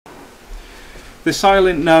The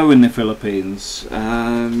silent no in the Philippines.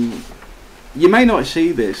 You may not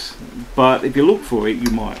see this, but if you look for it,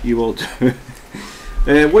 you will do.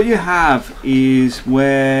 What you have is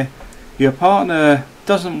where your partner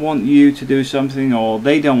doesn't want you to do something, or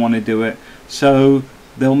they don't want to do it, so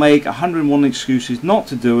they'll make 101 excuses not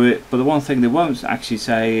to do it, but the one thing they won't actually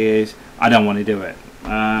say is, I don't want to do it.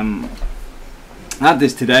 I had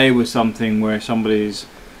this today with something where somebody's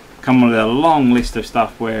come with a long list of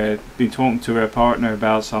stuff where they've been talking to her partner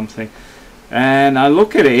about something, and I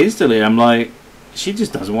look at it instantly, I'm like, she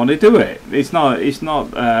just doesn't want to do it. It's not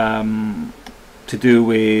to do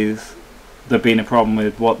with there being a problem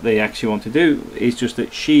with what they actually want to do. It's just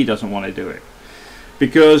that she doesn't want to do it.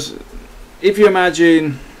 Because if you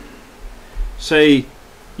imagine, say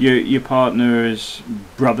your partner's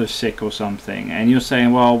brother's sick or something, and you're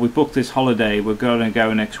saying, well, we booked this holiday, we're going to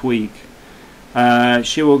go next week,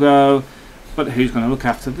 she will go, but who's going to look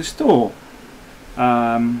after the store?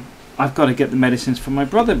 I've got to get the medicines for my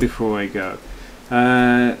brother before I go.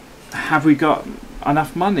 Have we got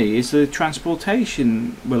enough money? Is the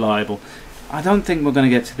transportation reliable? I don't think we're going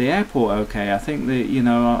to get to the airport okay. I think that,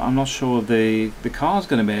 I'm not sure the car's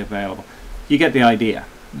going to be available. You get the idea,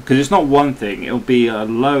 because it's not one thing, it'll be a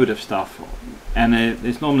load of stuff, and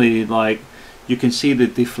it's normally like you can see the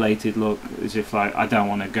deflated look, as if like, I don't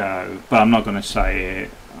want to go, but I'm not going to say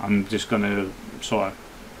it. I'm just going to sort of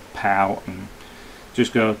pout and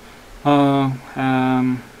just go,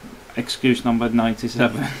 excuse number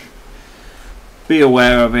 97. Be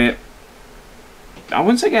aware of it. I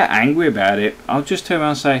wouldn't say get angry about it. I'll just turn around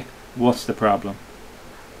and say, what's the problem?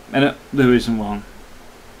 And there isn't one.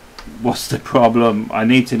 What's the problem? I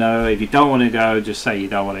need to know. If you don't want to go, just say you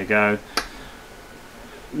don't want to go.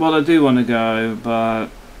 Well, I do want to go, but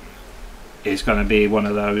it's going to be one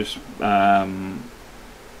of those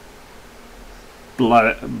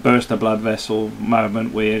burst a blood vessel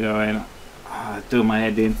moment where you're going, do my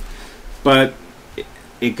head in. But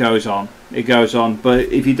it goes on. It goes on. But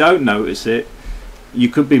if you don't notice it, you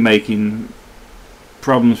could be making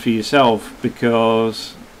problems for yourself,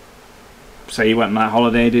 because say you went on that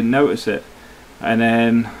holiday and didn't notice it, and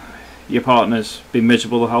then your partner's been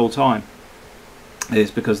miserable the whole time.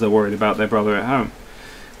 It's because they're worried about their brother at home.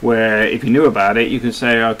 Where if you knew about it, you could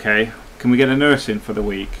say, okay, can we get a nurse in for the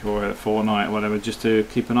week or a fortnight or whatever, just to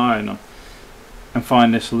keep an eye on them and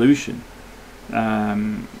find a solution.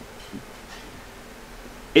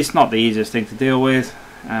 It's not the easiest thing to deal with,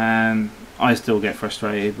 and I still get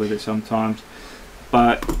frustrated with it sometimes,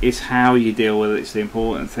 but it's how you deal with it. It's the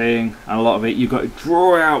important thing, and a lot of it you've got to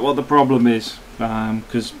draw out what the problem is,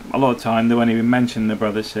 because a lot of time they won't even mention the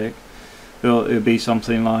brother's sick. It'll be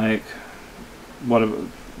something like,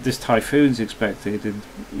 this typhoon's expected, and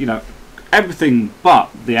everything but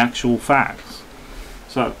the actual facts.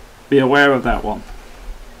 So be aware of that one.